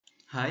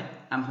Hi,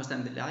 I'm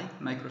Hosam Delai,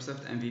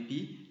 Microsoft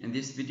MVP. In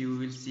this video,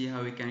 we will see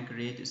how we can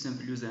create a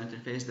simple user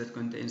interface that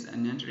contains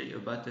an entry, a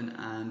button,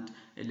 and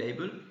a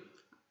label.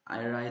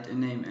 I write a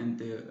name in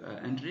the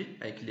entry.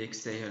 I click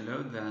say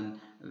hello, then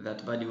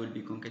that value will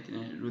be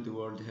concatenated with the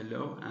word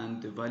hello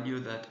and the value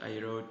that I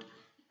wrote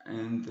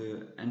in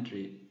the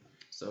entry.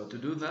 So to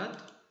do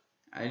that,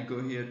 I'll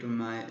go here to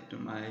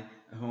my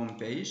home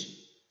page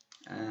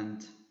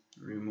and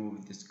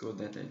remove this code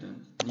that I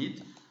don't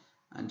need.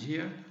 And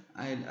here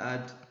I'll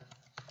add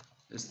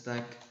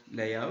stack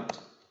layout,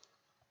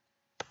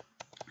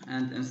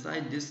 and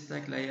inside this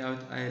stack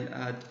layout I'll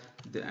add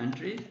the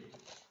entry,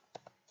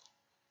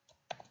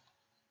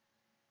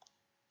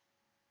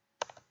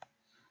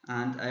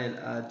 and I'll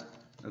add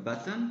a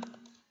button.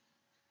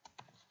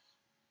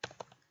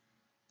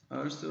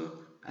 Also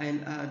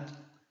I'll add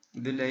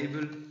the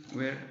label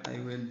where I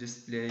will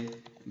display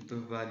the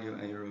value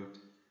I wrote.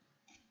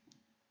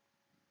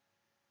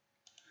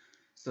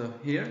 So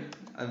here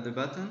at the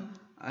button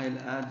I'll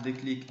add the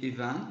click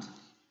event.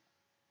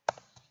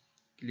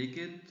 Click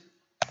it.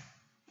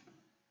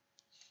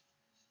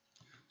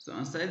 So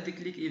inside the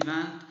click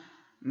event,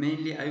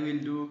 mainly I will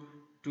do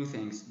two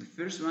things. The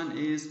first one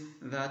is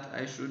that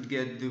I should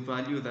get the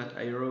value that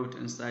I wrote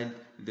inside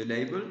the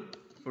label.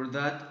 For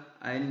that,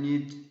 I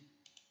need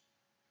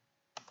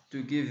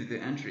to give the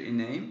entry a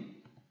name.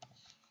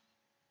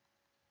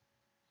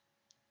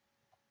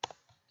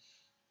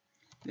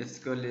 Let's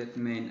call it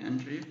main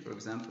entry, for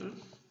example.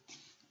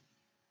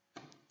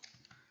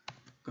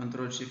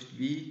 Control Shift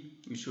B,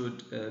 we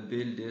should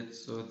build it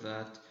so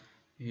that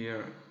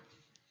here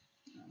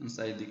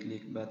inside the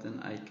click button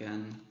I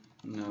can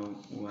know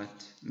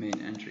what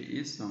main entry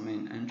is. So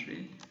main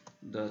entry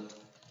dot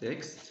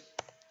text,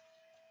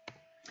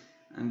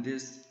 and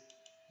this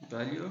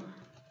value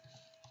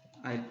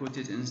I'll put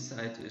it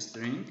inside a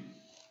string.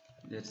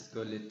 Let's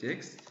call it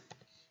text.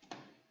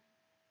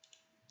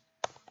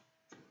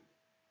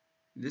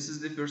 This is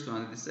the first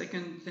one. The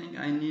second thing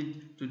I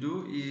need to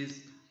do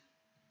is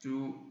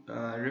to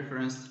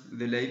reference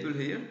the label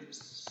here.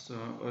 So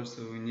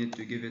also we need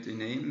to give it a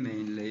name,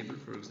 main label,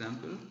 for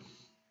example.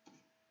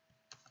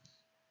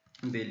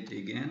 Build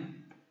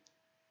again.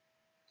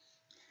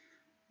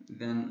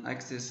 Then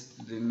access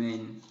the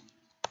main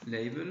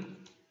label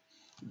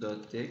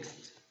dot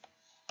text.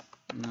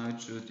 Now it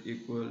should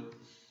equal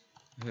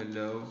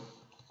hello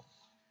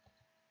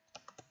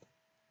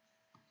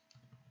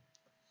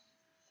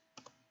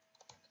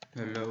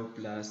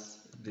plus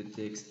the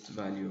text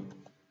value.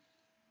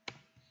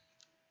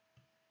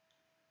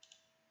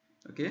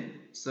 Okay,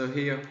 so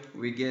here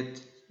we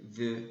get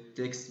the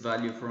text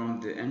value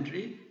from the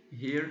entry.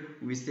 Here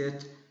we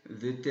set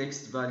the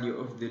text value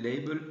of the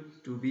label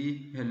to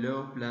be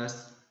hello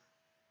plus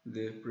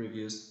the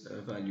previous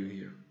value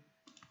here.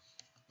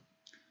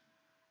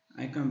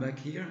 I come back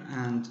here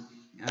and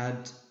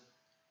add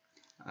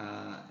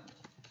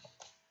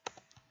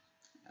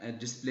a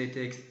display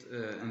text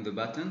on the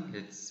button.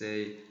 Let's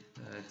say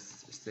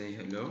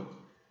hello.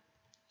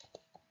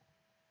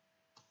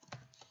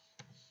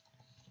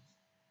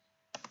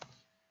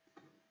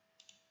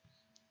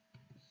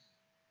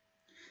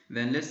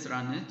 Then let's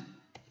run it.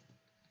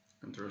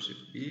 Control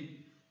Shift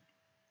B.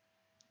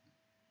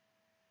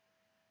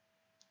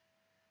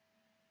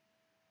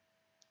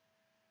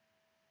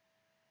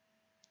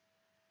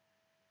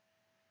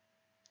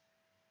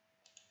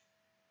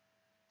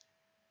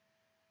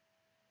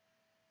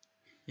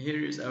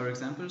 Here is our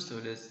example. So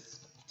let's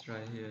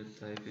try here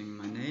typing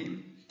my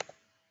name.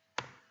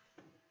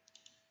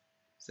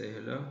 Say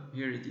hello.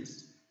 Here it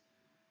is.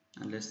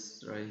 And let's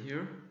try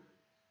here.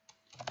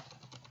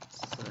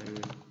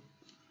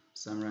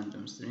 Some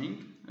random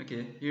string.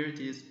 Okay, here it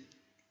is.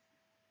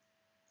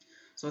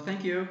 So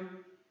thank you.